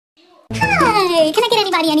Hey, can I get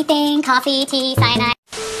anybody anything? Coffee, tea, cyanide?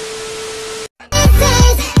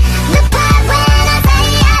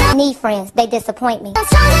 I need friends. They disappoint me.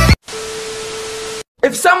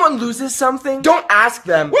 If someone loses something, don't ask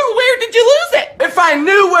them, well, where did you lose it? If I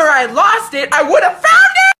knew where I lost it, I would have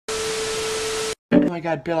found it! Oh my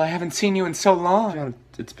god, Bill, I haven't seen you in so long. John,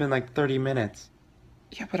 it's been like 30 minutes.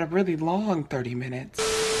 Yeah, but a really long 30 minutes.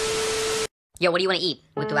 Yo, what do you want to eat?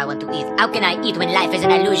 What do I want to eat? How can I eat when life is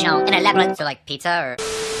an illusion and a labyrinth? So like pizza or...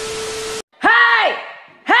 Hey!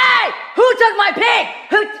 Hey! Who took my pig?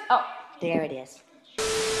 Oh, there it is.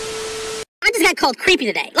 I just got called creepy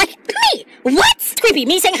today. Like, me! What? Creepy,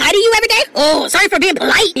 me saying hi to you every day? Oh, sorry for being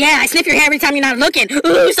polite. Yeah, I sniff your hair every time you're not looking.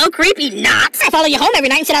 Ooh, so creepy. Not. I follow you home every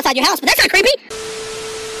night and sit outside your house, but that's not creepy.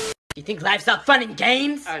 You think life's not fun in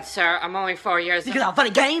games? Sir, I'm only 4 years You think it's not fun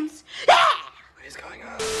in games? Yeah! What is going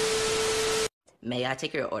on? May I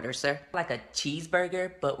take your order, sir? Like a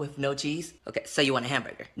cheeseburger, but with no cheese? Okay, so you want a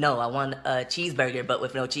hamburger? No, I want a cheeseburger, but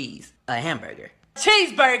with no cheese. A hamburger.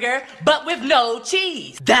 Cheeseburger, but with no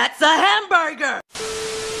cheese. That's a hamburger!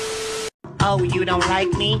 Oh, you don't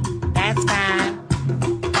like me? That's fine.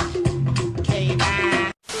 Okay,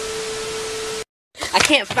 bye. I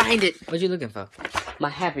can't find it. What you looking for? My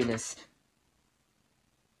happiness.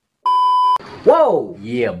 Whoa!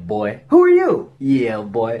 Yeah, boy. Who are you? Yeah,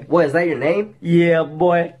 boy. What, is that your name? Yeah,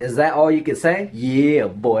 boy. Is that all you can say? Yeah,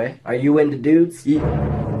 boy. Are you into dudes? Yeah.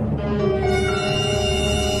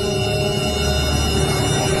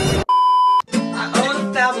 I own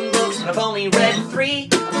 1,000 books, but I've only read 3.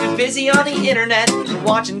 I've been busy on the internet,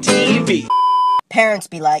 watching TV. Parents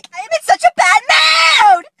be like, I'm in such a bad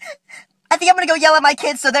mood! I think I'm gonna go yell at my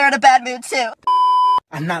kids so they're in a bad mood too.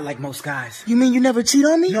 I'm not like most guys. You mean you never cheat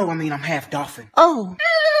on me? No, I mean I'm half dolphin. Oh.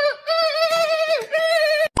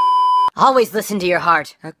 Always listen to your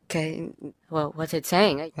heart. Okay, well, what's it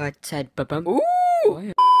saying? I said ba-bum. Ooh!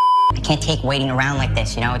 I can't take waiting around like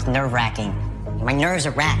this, you know? It's nerve-wracking. My nerves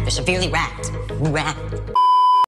are racked. They're severely racked. Racked.